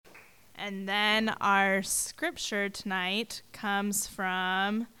And then our scripture tonight comes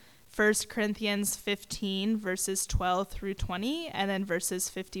from 1 Corinthians 15, verses 12 through 20, and then verses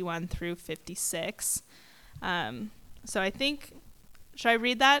 51 through 56. So I think, should I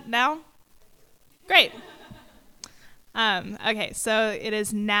read that now? Great. Okay, so it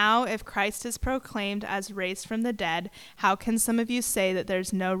is now, if Christ is proclaimed as raised from the dead, how can some of you say that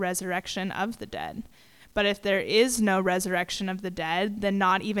there's no resurrection of the dead? But if there is no resurrection of the dead, then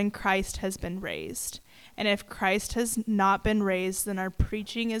not even Christ has been raised. And if Christ has not been raised, then our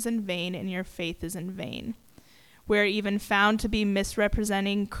preaching is in vain and your faith is in vain. We are even found to be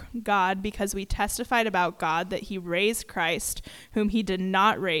misrepresenting God because we testified about God that he raised Christ, whom he did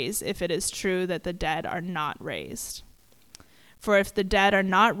not raise, if it is true that the dead are not raised. For if the dead are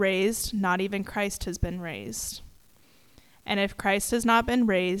not raised, not even Christ has been raised. And if Christ has not been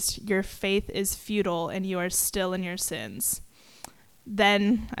raised, your faith is futile and you are still in your sins.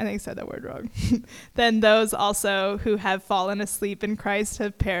 Then, I think I said that word wrong, then those also who have fallen asleep in Christ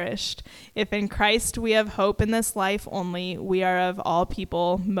have perished. If in Christ we have hope in this life only, we are of all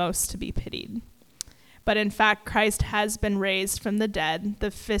people most to be pitied. But in fact, Christ has been raised from the dead, the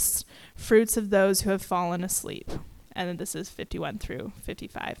first fruits of those who have fallen asleep. And then this is 51 through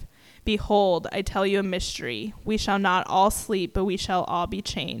 55. Behold, I tell you a mystery. We shall not all sleep, but we shall all be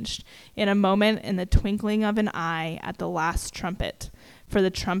changed. In a moment, in the twinkling of an eye, at the last trumpet. For the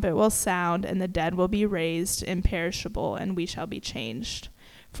trumpet will sound, and the dead will be raised imperishable, and we shall be changed.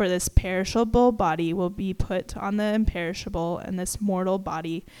 For this perishable body will be put on the imperishable, and this mortal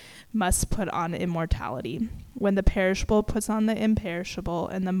body must put on immortality. When the perishable puts on the imperishable,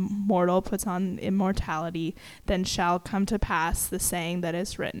 and the mortal puts on immortality, then shall come to pass the saying that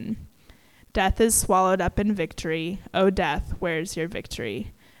is written. Death is swallowed up in victory. O death, where is your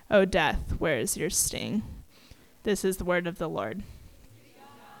victory? O death, where is your sting? This is the word of the Lord.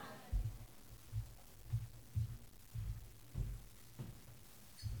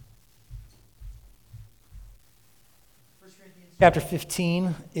 Chapter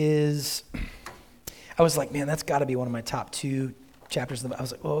 15 is, I was like, man, that's got to be one of my top two chapters. I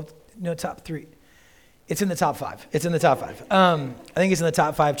was like, well, no, top three. It's in the top five. It's in the top five. I think it's in the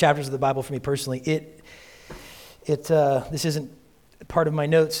top 5 chapters of the Bible for me personally. This isn't part of my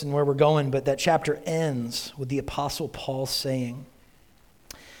notes and where we're going, but that chapter ends with the Apostle Paul saying,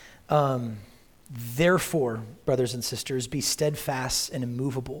 therefore, brothers and sisters, be steadfast and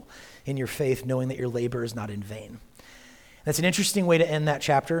immovable in your faith, knowing that your labor is not in vain. That's an interesting way to end that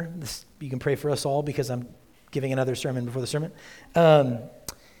chapter. You can pray for us all because I'm giving another sermon before the sermon.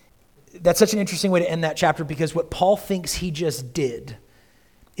 That's such an interesting way to end that chapter because what Paul thinks he just did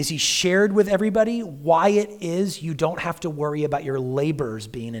is he shared with everybody why it is you don't have to worry about your labors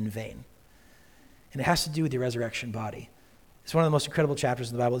being in vain. And it has to do with your resurrection body. It's one of the most incredible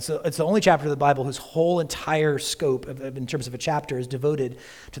chapters in the Bible. It's the only chapter of the Bible whose whole entire scope in terms of a chapter is devoted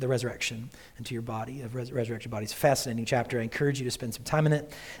to the resurrection and to your body, of resurrection body. It's a fascinating chapter. I encourage you to spend some time in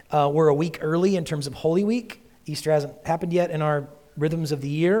it. We're a week early in terms of Holy Week. Easter hasn't happened yet in our rhythms of the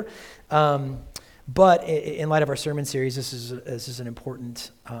year. But in light of our sermon series, this is an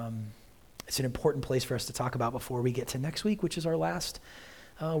important place for us to talk about before we get to next week, which is our last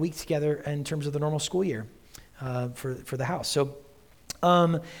week together in terms of the normal school year. For the house. So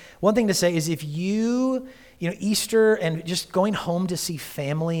one thing to say is if Easter and just going home to see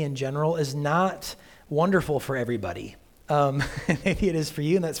family in general is not wonderful for everybody. Maybe it is for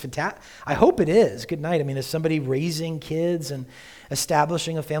you, and that's fantastic. I hope it is. Good night. I mean, as somebody raising kids and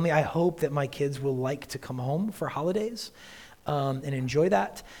establishing a family, I hope that my kids will like to come home for holidays and enjoy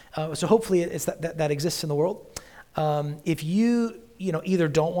that. So hopefully it's that exists in the world. If you either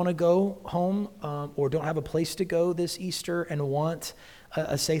don't want to go home or don't have a place to go this Easter and want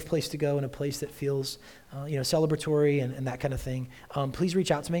a safe place to go and a place that feels, celebratory and that kind of thing, please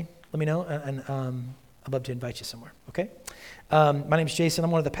reach out to me. Let me know, and I'd love to invite you somewhere, okay? My name's Jason.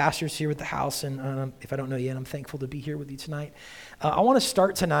 I'm one of the pastors here at the house, and if I don't know you yet, I'm thankful to be here with you tonight. I want to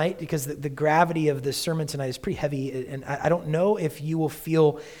start tonight because the gravity of this sermon tonight is pretty heavy, and I don't know if you will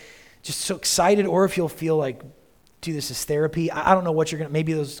feel just so excited or if you'll feel like, do this as therapy. I don't know what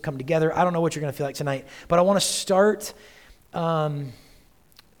maybe those come together. I don't know what you're going to feel like tonight, but I want to start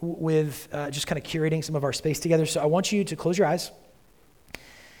with just kind of curating some of our space together. So I want you to close your eyes,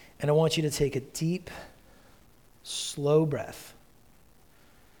 and I want you to take a deep, slow breath.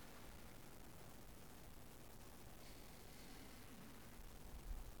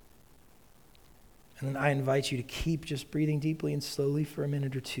 And then I invite you to keep just breathing deeply and slowly for a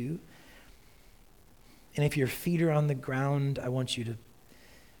minute or two. And if your feet are on the ground, I want you to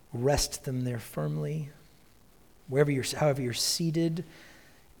rest them there firmly. However you're seated,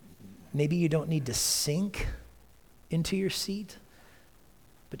 maybe you don't need to sink into your seat,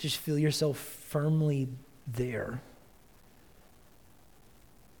 but just feel yourself firmly there.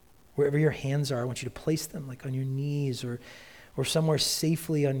 Wherever your hands are, I want you to place them like on your knees or somewhere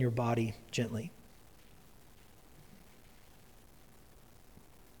safely on your body, gently.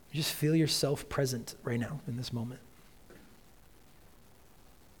 Just feel yourself present right now in this moment.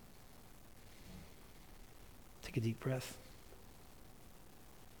 Take a deep breath.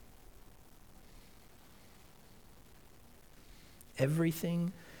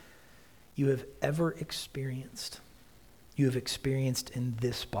 Everything you have ever experienced, you have experienced in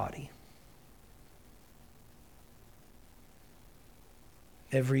this body.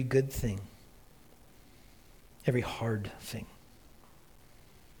 Every good thing, every hard thing,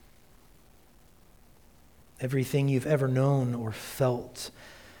 everything you've ever known or felt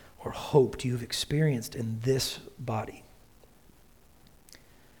or hoped you've experienced in this body.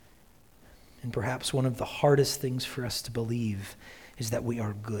 And perhaps one of the hardest things for us to believe is that we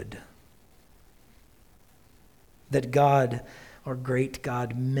are good. That God, our great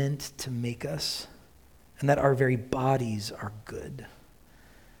God, meant to make us, and that our very bodies are good.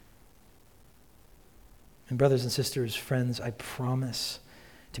 And brothers and sisters, friends, I promise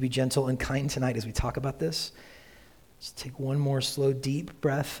to be gentle and kind tonight as we talk about this. Just take one more slow, deep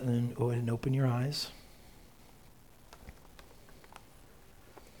breath and then go ahead and open your eyes.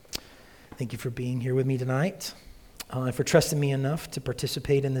 Thank you for being here with me tonight, and for trusting me enough to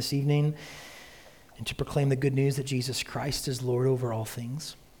participate in this evening and to proclaim the good news that Jesus Christ is Lord over all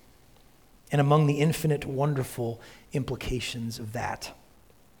things. And among the infinite, wonderful implications of that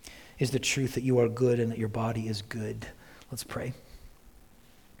is the truth that you are good and that your body is good. Let's pray.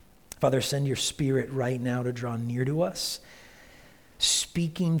 Father, send your Spirit right now to draw near to us,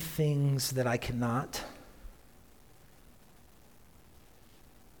 speaking things that I cannot,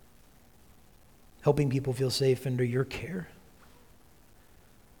 helping people feel safe under your care,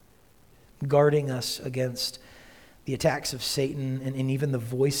 guarding us against the attacks of Satan and even the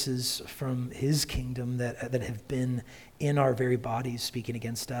voices from his kingdom that have been in our very bodies speaking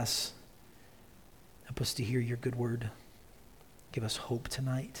against us. Help us to hear your good word. Give us hope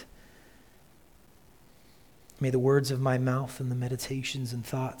tonight. May the words of my mouth and the meditations and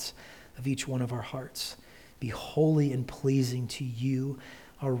thoughts of each one of our hearts be holy and pleasing to you,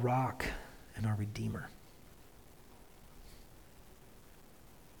 our rock and our Redeemer.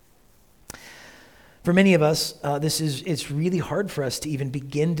 For many of us, it's really hard for us to even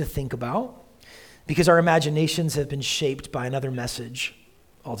begin to think about because our imaginations have been shaped by another message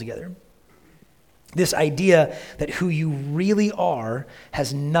altogether. This idea that who you really are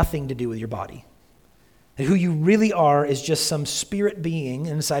has nothing to do with your body. That who you really are is just some spirit being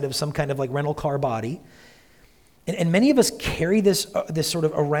inside of some kind of like rental car body. And many of us carry this sort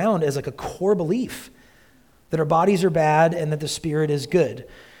of around as like a core belief that our bodies are bad and that the spirit is good.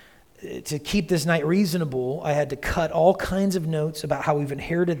 To keep this night reasonable, I had to cut all kinds of notes about how we've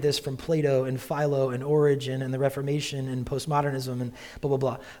inherited this from Plato and Philo and Origen and the Reformation and postmodernism and blah, blah,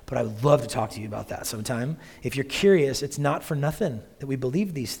 blah. But I would love to talk to you about that sometime. If you're curious, it's not for nothing that we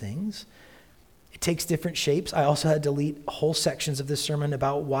believe these things. It takes different shapes. I also had to delete whole sections of this sermon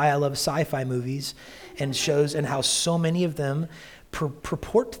about why I love sci-fi movies and shows and how so many of them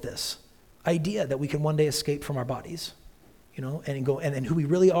purport this idea that we can one day escape from our bodies. And who we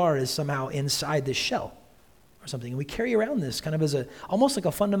really are is somehow inside this shell or something. And we carry around this kind of as almost like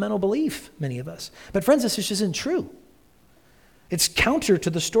a fundamental belief, many of us. But friends, this just isn't true. It's counter to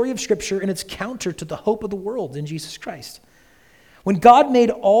the story of Scripture, and it's counter to the hope of the world in Jesus Christ. When God made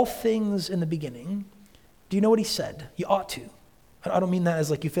all things in the beginning, do you know what he said? You ought to. I don't mean that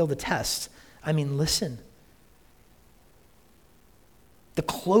as like you failed the test. I mean, listen. The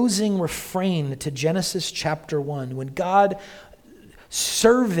closing refrain to Genesis chapter 1, when God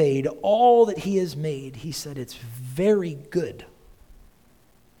surveyed all that he has made, he said, it's very good.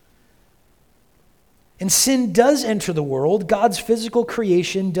 And sin does enter the world. God's physical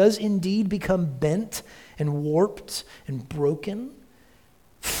creation does indeed become bent and warped and broken,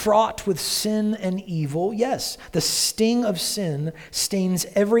 fraught with sin and evil. Yes, the sting of sin stains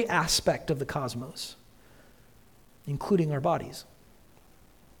every aspect of the cosmos, including our bodies.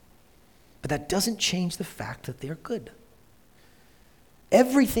 But that doesn't change the fact that they're good.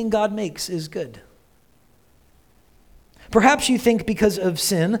 Everything God makes is good. Perhaps you think because of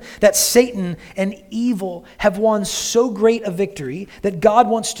sin that Satan and evil have won so great a victory that God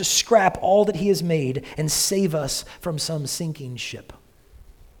wants to scrap all that he has made and save us from some sinking ship.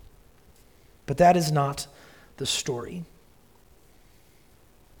 But that is not the story.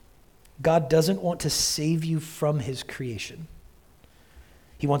 God doesn't want to save you from his creation.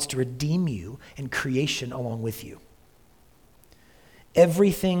 He wants to redeem you and creation along with you.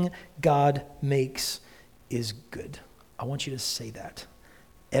 Everything God makes is good. I want you to say that.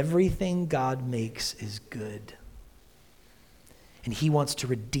 Everything God makes is good. And he wants to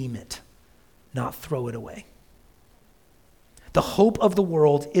redeem it, not throw it away. The hope of the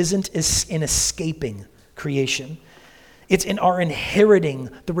world isn't in escaping creation. It's in our inheriting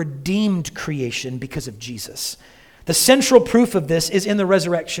the redeemed creation because of Jesus. The central proof of this is in the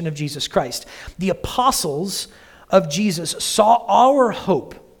resurrection of Jesus Christ. The apostles of Jesus saw our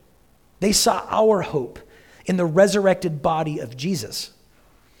hope. They saw our hope in the resurrected body of Jesus.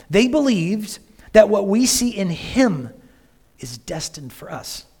 They believed that what we see in him is destined for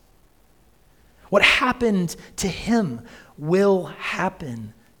us. What happened to him will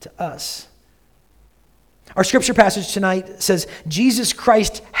happen to us. Our scripture passage tonight says, Jesus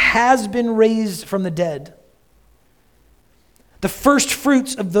Christ has been raised from the dead, the first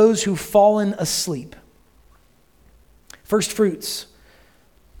fruits of those who've fallen asleep. First fruits.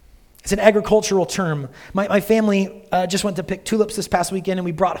 It's an agricultural term. My family just went to pick tulips this past weekend, and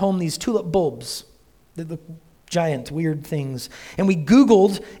we brought home these tulip bulbs. The giant, weird things. And we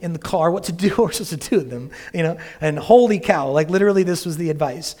Googled in the car what to do, what we're supposed to do with them, and holy cow, like literally this was the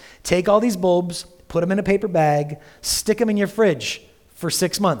advice. Take all these bulbs, put them in a paper bag, stick them in your fridge for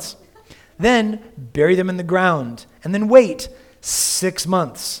 6 months. Then bury them in the ground, and then wait 6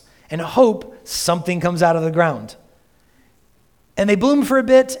 months and hope something comes out of the ground. And they bloom for a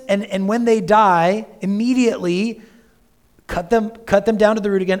bit, and when they die, immediately cut them down to the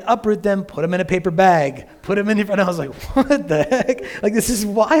root again, uproot them, put them in a paper bag, put them in your front. I was like, what the heck? Like, this is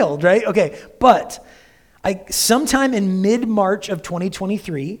wild, right? Okay, but sometime in mid-March of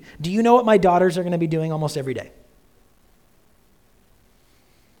 2023, do you know what my daughters are going to be doing almost every day?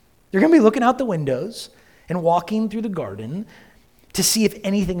 They're going to be looking out the windows and walking through the garden to see if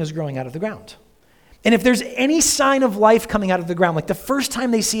anything is growing out of the ground. And if there's any sign of life coming out of the ground, like the first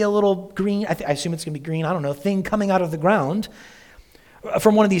time they see a little green, I assume it's going to be green, thing coming out of the ground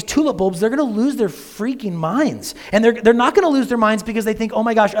from one of these tulip bulbs, they're going to lose their freaking minds. And they're not going to lose their minds because they think, oh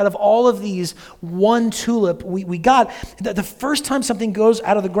my gosh, out of all of these, one tulip we got, the first time something goes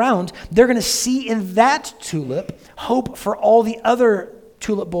out of the ground, they're going to see in that tulip hope for all the other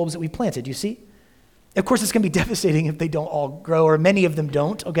tulip bulbs that we planted. You see? Of course, it's going to be devastating if they don't all grow, or many of them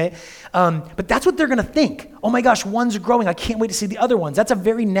don't, okay? But that's what they're going to think. Oh my gosh, one's growing. I can't wait to see the other ones. That's a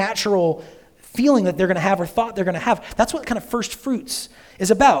very natural feeling that they're going to have, or thought they're going to have. That's what kind of first fruits is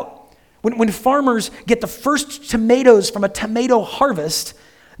about. When farmers get the first tomatoes from a tomato harvest,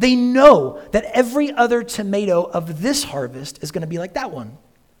 they know that every other tomato of this harvest is going to be like that one.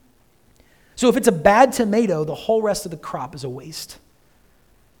 So if it's a bad tomato, the whole rest of the crop is a waste.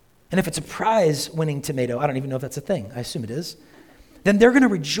 And if it's a prize-winning tomato, I don't even know if that's a thing, I assume it is, then they're going to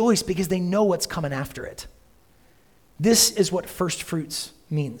rejoice because they know what's coming after it. This is what first fruits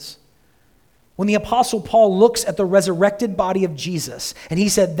means. When the Apostle Paul looks at the resurrected body of Jesus, and he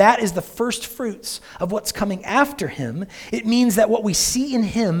said that is the first fruits of what's coming after him, it means that what we see in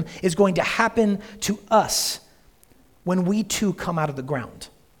him is going to happen to us when we too come out of the ground.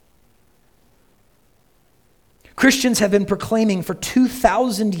 Christians have been proclaiming for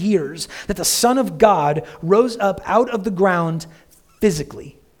 2,000 years that the Son of God rose up out of the ground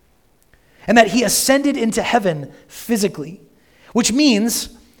physically, and that he ascended into heaven physically, which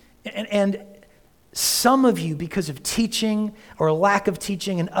means, and some of you, because of teaching or lack of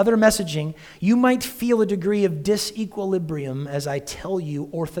teaching and other messaging, you might feel a degree of disequilibrium as I tell you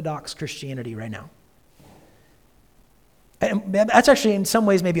Orthodox Christianity right now. And that's actually in some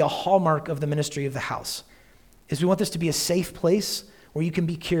ways maybe a hallmark of the ministry of the house. Is we want this to be a safe place where you can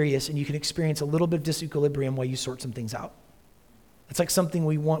be curious and you can experience a little bit of disequilibrium while you sort some things out. It's like something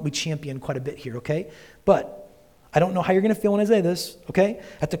we champion quite a bit here, okay? But I don't know how you're going to feel when I say this, okay?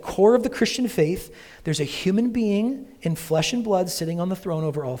 At the core of the Christian faith, there's a human being in flesh and blood sitting on the throne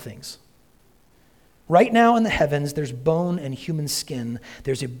over all things. Right now in the heavens, there's bone and human skin.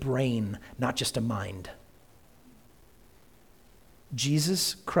 There's a brain, not just a mind.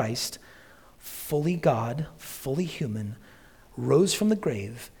 Jesus Christ, fully God, fully human, rose from the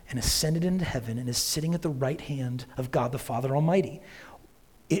grave and ascended into heaven and is sitting at the right hand of God the Father Almighty.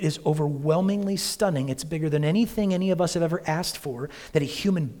 It is overwhelmingly stunning. It's bigger than anything any of us have ever asked for, that a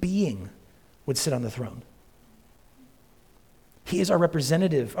human being would sit on the throne. He is our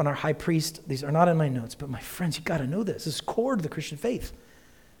representative and our high priest. These are not in my notes, but my friends, you got to know this. This is core to the Christian faith.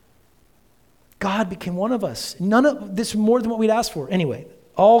 God became one of us. None of this more than what we'd asked for. Anyway,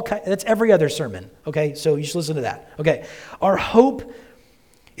 that's every other sermon, okay? So you should listen to that, okay? Our hope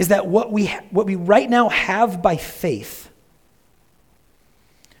is that what we right now have by faith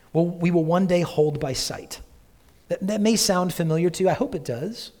well, we will one day hold by sight. That may sound familiar to you. I hope it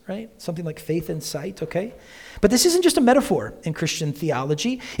does, right? Something like faith and sight, okay? But this isn't just a metaphor in Christian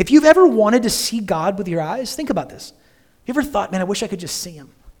theology. If you've ever wanted to see God with your eyes, think about this. You ever thought, man, I wish I could just see him?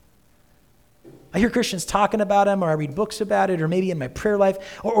 I hear Christians talking about him, or I read books about it, or maybe in my prayer life,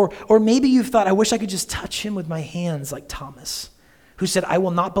 or maybe you've thought, I wish I could just touch him with my hands like Thomas, who said, I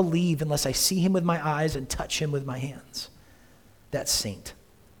will not believe unless I see him with my eyes and touch him with my hands. That saint.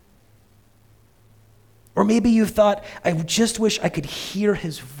 Or maybe you've thought, I just wish I could hear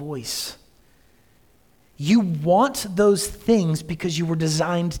his voice. You want those things because you were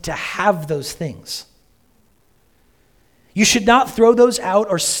designed to have those things. You should not throw those out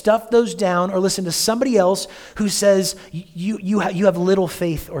or stuff those down or listen to somebody else who says you have little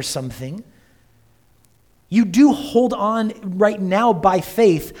faith or something. You do hold on right now by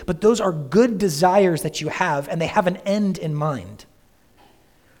faith, but those are good desires that you have, and they have an end in mind.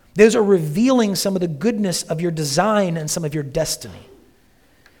 Those are revealing some of the goodness of your design and some of your destiny.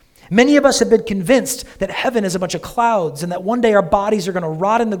 Many of us have been convinced that heaven is a bunch of clouds and that one day our bodies are going to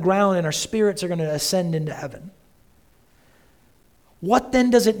rot in the ground and our spirits are going to ascend into heaven. What then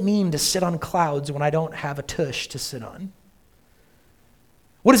does it mean to sit on clouds when I don't have a tush to sit on?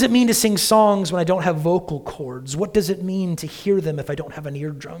 What does it mean to sing songs when I don't have vocal cords? What does it mean to hear them if I don't have an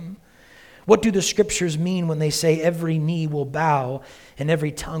eardrum? What do the scriptures mean when they say every knee will bow and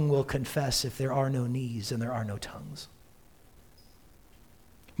every tongue will confess if there are no knees and there are no tongues?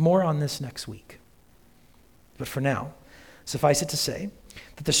 More on this next week. But for now, suffice it to say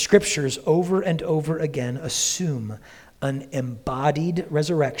that the scriptures over and over again assume an embodied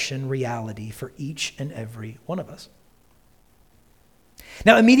resurrection reality for each and every one of us.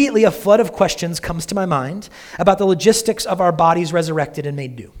 Now, immediately a flood of questions comes to my mind about the logistics of our bodies resurrected and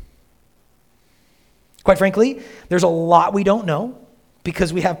made new. Quite frankly, there's a lot we don't know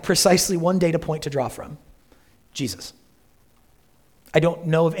because we have precisely one data point to draw from: Jesus. I don't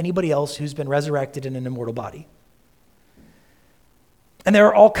know of anybody else who's been resurrected in an immortal body. And there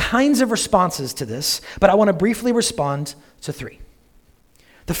are all kinds of responses to this, but I want to briefly respond to three.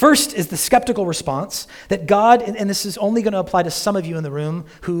 The first is the skeptical response that God, and this is only going to apply to some of you in the room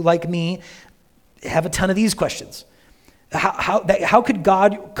who, like me, have a ton of these questions. How could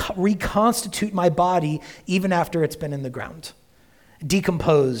God reconstitute my body even after it's been in the ground,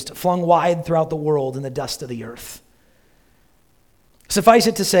 decomposed, flung wide throughout the world in the dust of the earth? Suffice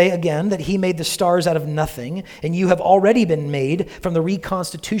it to say, again, that he made the stars out of nothing, and you have already been made from the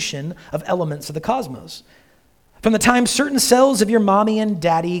reconstitution of elements of the cosmos. From the time certain cells of your mommy and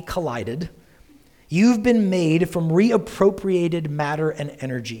daddy collided, you've been made from reappropriated matter and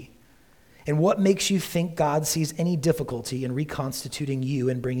energy. And what makes you think God sees any difficulty in reconstituting you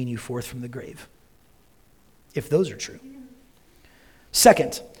and bringing you forth from the grave? If those are true.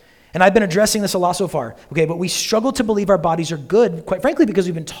 Second, and I've been addressing this a lot so far, okay, but we struggle to believe our bodies are good, quite frankly, because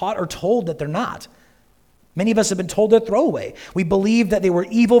we've been taught or told that they're not. Many of us have been told they're throwaway. We believe that they were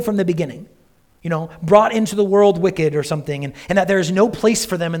evil from the beginning, brought into the world wicked or something, and that there is no place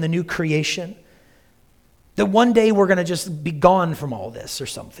for them in the new creation. That one day we're going to just be gone from all this or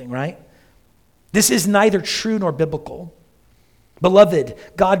something, right? This is neither true nor biblical. Beloved,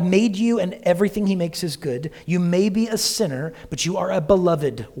 God made you and everything he makes is good. You may be a sinner, but you are a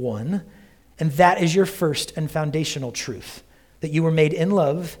beloved one. And that is your first and foundational truth, that you were made in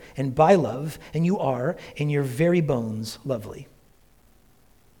love and by love, and you are in your very bones lovely.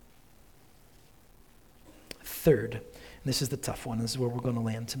 Third, and this is the tough one. This is where we're going to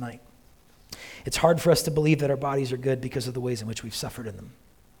land tonight. It's hard for us to believe that our bodies are good because of the ways in which we've suffered in them.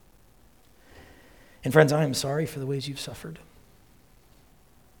 And friends, I am sorry for the ways you've suffered.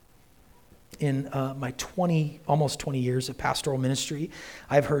 In my almost 20 years of pastoral ministry,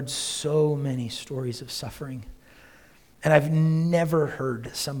 I've heard so many stories of suffering. And I've never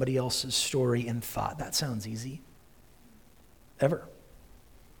heard somebody else's story and thought, that sounds easy. Ever.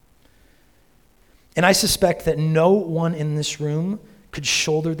 And I suspect that no one in this room could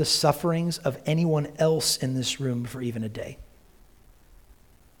shoulder the sufferings of anyone else in this room for even a day.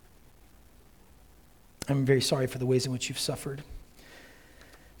 I'm very sorry for the ways in which you've suffered.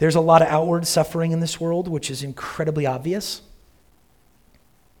 There's a lot of outward suffering in this world, which is incredibly obvious.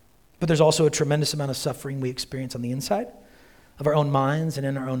 But there's also a tremendous amount of suffering we experience on the inside of our own minds and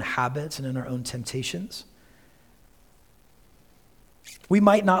in our own habits and in our own temptations. We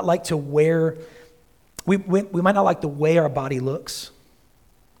might not like to wear, we might not like the way our body looks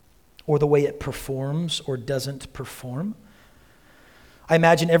or the way it performs or doesn't perform. I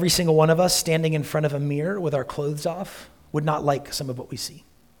imagine every single one of us standing in front of a mirror with our clothes off would not like some of what we see.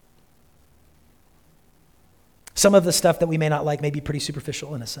 Some of the stuff that we may not like may be pretty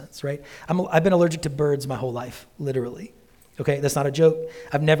superficial in a sense, right? I've been allergic to birds my whole life, literally. Okay, that's not a joke.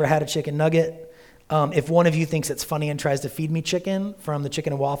 I've never had a chicken nugget. If one of you thinks it's funny and tries to feed me chicken from the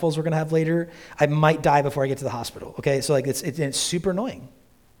chicken and waffles we're going to have later, I might die before I get to the hospital. Okay, so like it's super annoying.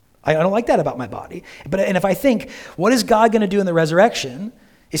 I don't like that about my body. And if I think, what is God going to do in the resurrection?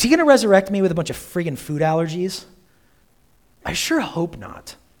 Is he going to resurrect me with a bunch of friggin' food allergies? I sure hope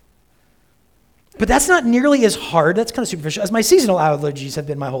not. But that's not nearly as hard, that's kind of superficial, as my seasonal allergies have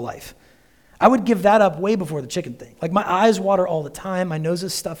been my whole life. I would give that up way before the chicken thing. Like my eyes water all the time, my nose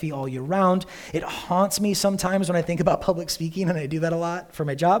is stuffy all year round. It haunts me sometimes when I think about public speaking, and I do that a lot for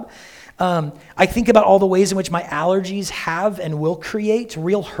my job. I think about all the ways in which my allergies have and will create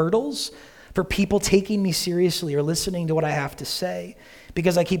real hurdles for people taking me seriously or listening to what I have to say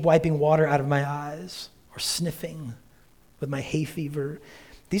because I keep wiping water out of my eyes or sniffing with my hay fever.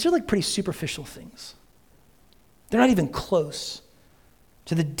 These are like pretty superficial things. They're not even close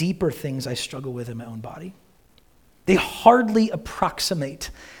to the deeper things I struggle with in my own body. They hardly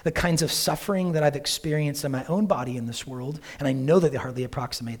approximate the kinds of suffering that I've experienced in my own body in this world, and I know that they hardly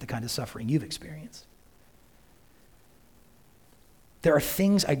approximate the kind of suffering you've experienced. There are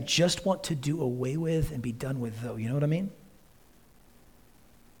things I just want to do away with and be done with, though. You know what I mean?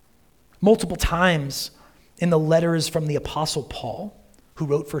 Multiple times in the letters from the Apostle Paul, who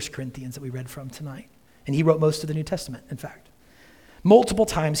wrote 1 Corinthians that we read from tonight, and he wrote most of the New Testament, in fact. Multiple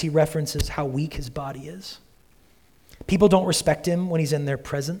times he references how weak his body is. People don't respect him when he's in their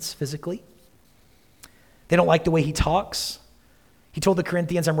presence physically. They don't like the way he talks. He told the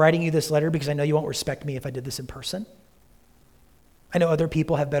Corinthians, I'm writing you this letter because I know you won't respect me if I did this in person. I know other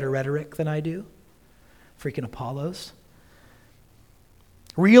people have better rhetoric than I do. Freaking Apollos.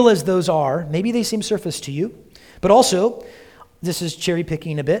 Real as those are, maybe they seem surface to you, but also, this is cherry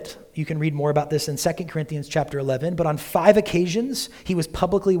picking a bit. You can read more about this in 2 Corinthians chapter 11, but on 5 occasions, he was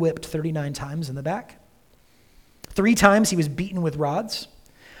publicly whipped 39 times in the back. 3 times he was beaten with rods.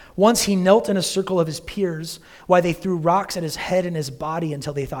 Once he knelt in a circle of his peers while they threw rocks at his head and his body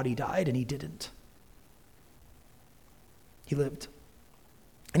until they thought he died, and he didn't. He lived.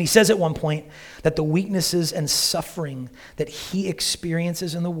 And he says at one point that the weaknesses and suffering that he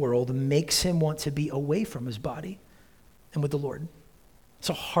experiences in the world makes him want to be away from his body and with the Lord. That's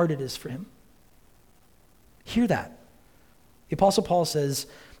how hard it is for him. Hear that. The Apostle Paul says,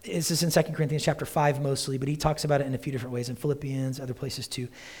 this is in 2 Corinthians chapter 5 mostly, but he talks about it in a few different ways, in Philippians, other places too,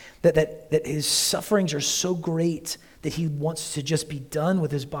 that his sufferings are so great that he wants to just be done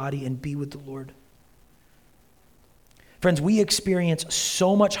with his body and be with the Lord. Friends, we experience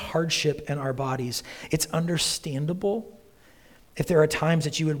so much hardship in our bodies. It's understandable if there are times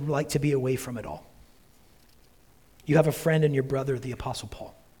that you would like to be away from it all. You have a friend in your brother, the Apostle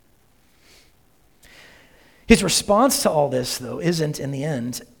Paul. His response to all this, though, isn't, in the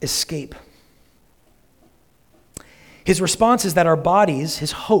end, escape. His response is that our bodies,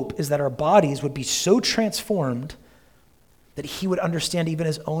 his hope is that our bodies would be so transformed that he would understand even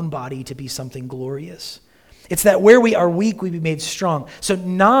his own body to be something glorious. It's that where we are weak, we'd be made strong. So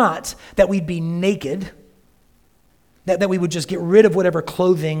not that we'd be naked, that we would just get rid of whatever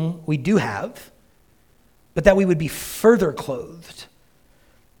clothing we do have, but that we would be further clothed.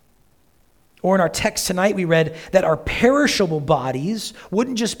 Or in our text tonight, we read that our perishable bodies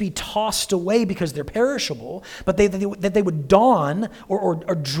wouldn't just be tossed away because they're perishable, but that they would don or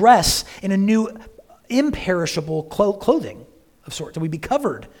dress in a new imperishable clothing of sorts. That we'd be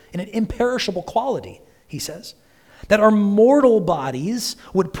covered in an imperishable quality, he says. That our mortal bodies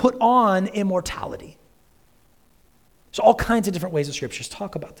would put on immortality. So all kinds of different ways the scriptures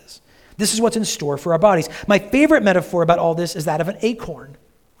talk about this. This is what's in store for our bodies. My favorite metaphor about all this is that of an acorn,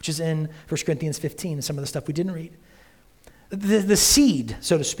 which is in 1 Corinthians 15, and some of the stuff we didn't read. The seed,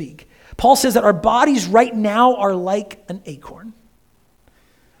 so to speak. Paul says that our bodies right now are like an acorn,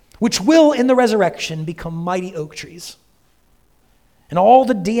 which will, in the resurrection, become mighty oak trees. And all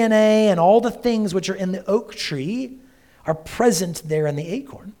the DNA and all the things which are in the oak tree are present there in the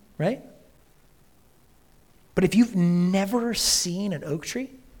acorn, right? But if you've never seen an oak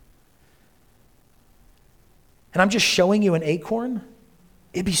tree, and I'm just showing you an acorn,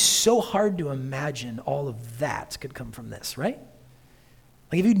 it'd be so hard to imagine all of that could come from this, right?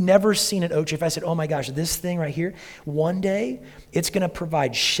 Like if you'd never seen an oak tree, if I said, oh my gosh, this thing right here, one day it's going to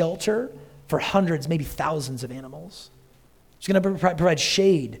provide shelter for hundreds, maybe thousands of animals. It's going to provide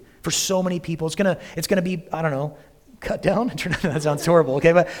shade for so many people. It's going to be, I don't know, cut down? That sounds horrible,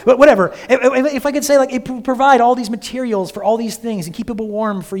 okay? But whatever. If I could say, like, it provide all these materials for all these things and keep people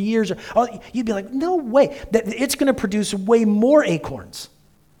warm for years, you'd be like, no way. That it's going to produce way more acorns,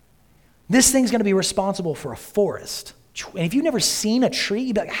 This thing's going to be responsible for a forest. And if you've never seen a tree,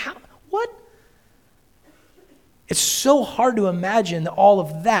 you'd be like, how? What? It's so hard to imagine that all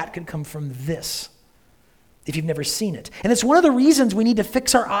of that could come from this if you've never seen it. And it's one of the reasons we need to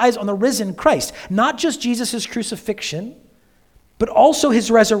fix our eyes on the risen Christ, not just Jesus' crucifixion, but also his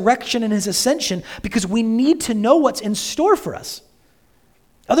resurrection and his ascension, because we need to know what's in store for us.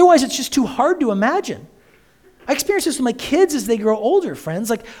 Otherwise, it's just too hard to imagine. I experience this with my kids as they grow older,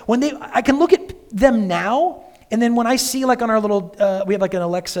 friends. Like I can look at them now, and then when I see like on our little, we have like an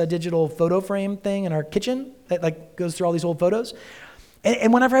Alexa digital photo frame thing in our kitchen that like goes through all these old photos.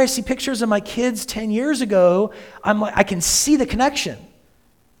 And whenever I see pictures of my kids 10 years ago, I'm like, I can see the connection.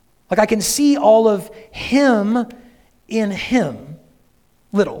 Like I can see all of him in him,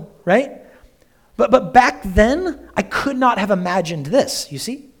 little, right? But back then, I could not have imagined this, you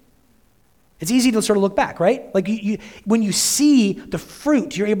see? It's easy to sort of look back, right? Like when you see the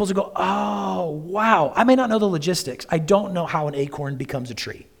fruit, you're able to go, oh, wow. I may not know the logistics. I don't know how an acorn becomes a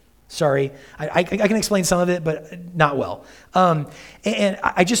tree. Sorry. I can explain some of it, but not well. And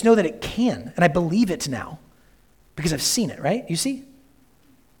I just know that it can, and I believe it now because I've seen it, right? You see?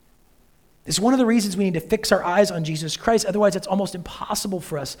 It's one of the reasons we need to fix our eyes on Jesus Christ. Otherwise, it's almost impossible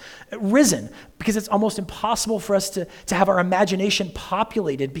for us, risen, because it's almost impossible for us to have our imagination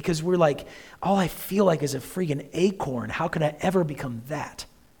populated because we're like, all I feel like is a freaking acorn. How could I ever become that?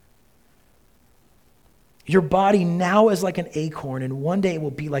 Your body now is like an acorn, and one day it will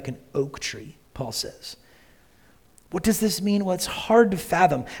be like an oak tree, Paul says. What does this mean? Well, it's hard to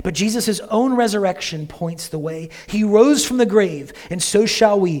fathom, but Jesus' own resurrection points the way. He rose from the grave, and so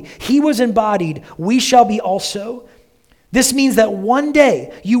shall we. He was embodied, we shall be also. This means that one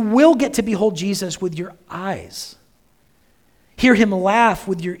day you will get to behold Jesus with your eyes. Hear him laugh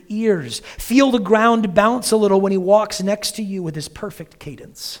with your ears. Feel the ground bounce a little when he walks next to you with his perfect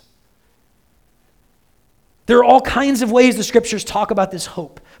cadence. There are all kinds of ways the scriptures talk about this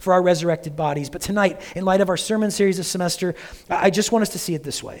hope for our resurrected bodies. But tonight, in light of our sermon series this semester, I just want us to see it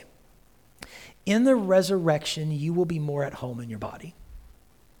this way. In the resurrection, you will be more at home in your body.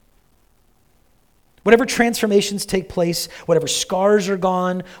 Whatever transformations take place, whatever scars are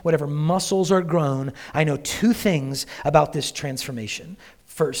gone, whatever muscles are grown, I know two things about this transformation.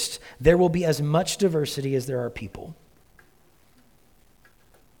 First, there will be as much diversity as there are people.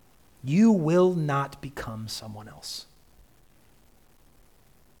 You will not become someone else.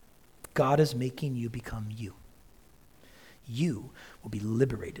 God is making you become you. You will be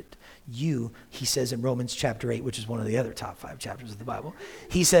liberated. You, he says in Romans chapter 8, which is one of the other top 5 chapters of the Bible,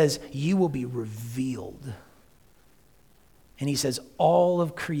 he says, you will be revealed. And he says, all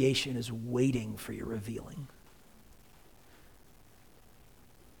of creation is waiting for your revealing.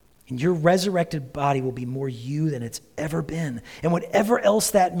 And your resurrected body will be more you than it's ever been. And whatever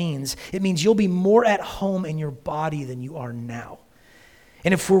else that means, it means you'll be more at home in your body than you are now.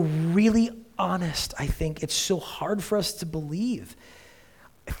 And if we're really honest, I think it's so hard for us to believe.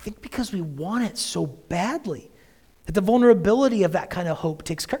 I think because we want it so badly, that the vulnerability of that kind of hope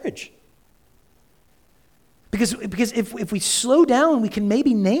takes courage. Because if we slow down, we can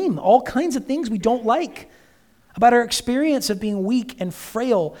maybe name all kinds of things we don't like about our experience of being weak and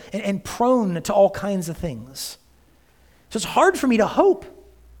frail and prone to all kinds of things. So it's hard for me to hope.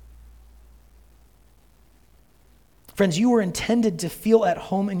 Friends, you were intended to feel at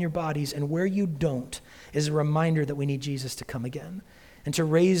home in your bodies, and where you don't is a reminder that we need Jesus to come again and to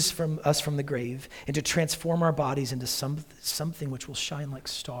raise us from the grave and to transform our bodies into something which will shine like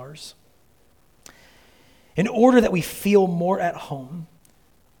stars. In order that we feel more at home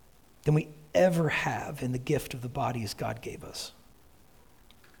than we ever have in the gift of the bodies God gave us.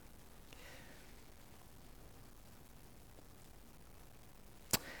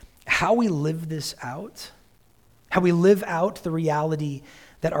 How we live this out, how we live out the reality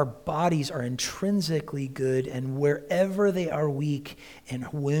that our bodies are intrinsically good, and wherever they are weak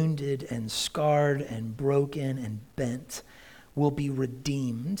and wounded and scarred and broken and bent will be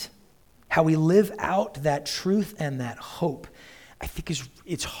redeemed. How we live out that truth and that hope, I think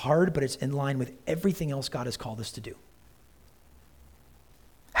it's hard, but it's in line with everything else God has called us to do.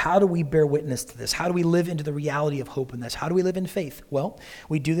 How do we bear witness to this? How do we live into the reality of hope in this? How do we live in faith? Well,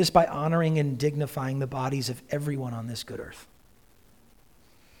 we do this by honoring and dignifying the bodies of everyone on this good earth,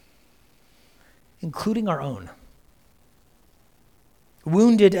 including our own.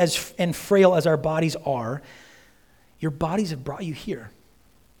 Wounded and frail as our bodies are, your bodies have brought you here.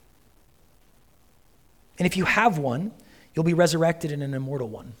 And if you have one, you'll be resurrected in an immortal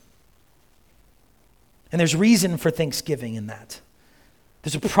one. And there's reason for thanksgiving in that.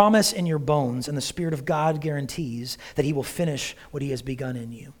 There's a promise in your bones, and the Spirit of God guarantees that he will finish what he has begun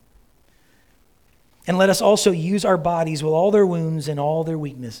in you. And let us also use our bodies with all their wounds and all their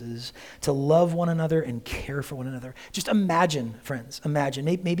weaknesses to love one another and care for one another. Just imagine, friends, imagine.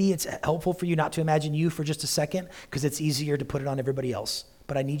 Maybe it's helpful for you not to imagine you for just a second because it's easier to put it on everybody else.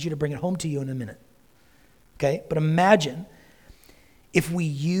 But I need you to bring it home to you in a minute. Okay? But imagine if we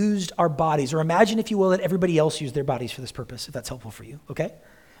used our bodies, or imagine, if you will, that everybody else used their bodies for this purpose, if that's helpful for you, okay?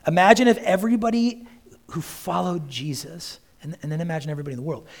 Imagine if everybody who followed Jesus, and then imagine everybody in the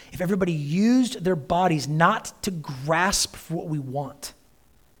world, if everybody used their bodies not to grasp for what we want,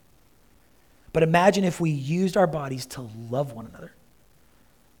 but imagine if we used our bodies to love one another.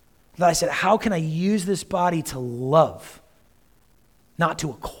 That I said, how can I use this body to love, not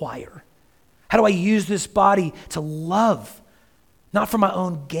to acquire? How do I use this body to love, not for my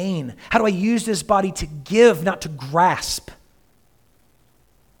own gain? How do I use this body to give, not to grasp?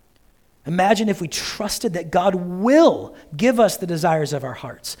 Imagine if we trusted that God will give us the desires of our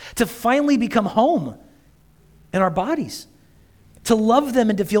hearts, to finally become home in our bodies, to love them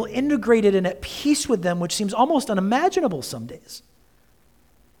and to feel integrated and at peace with them, which seems almost unimaginable some days.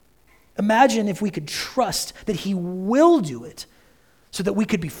 Imagine if we could trust that he will do it, so that we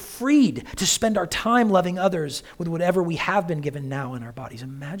could be freed to spend our time loving others with whatever we have been given now in our bodies.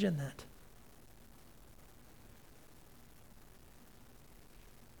 Imagine that.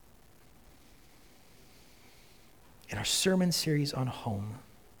 In our sermon series on home,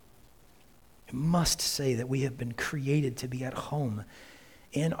 I must say that we have been created to be at home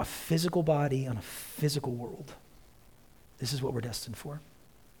in a physical body on a physical world. This is what we're destined for.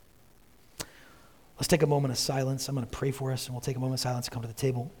 Let's take a moment of silence. I'm going to pray for us, and we'll take a moment of silence and come to the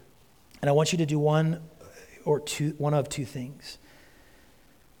table. And I want you to do one of two things.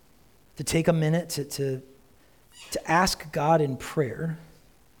 To take a minute to ask God in prayer.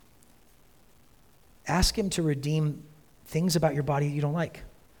 Ask him to redeem things about your body that you don't like.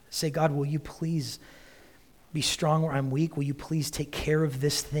 Say, God, will you please be strong where I'm weak? Will you please take care of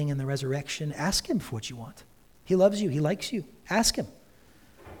this thing in the resurrection? Ask him for what you want. He loves you. He likes you. Ask him.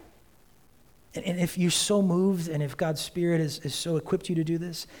 And if you're so moved, and if God's Spirit has so equipped you to do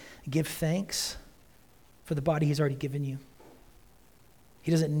this, give thanks for the body he's already given you.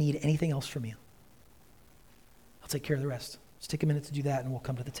 He doesn't need anything else from you. I'll take care of the rest. Just take a minute to do that, and we'll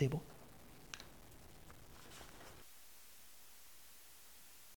come to the table.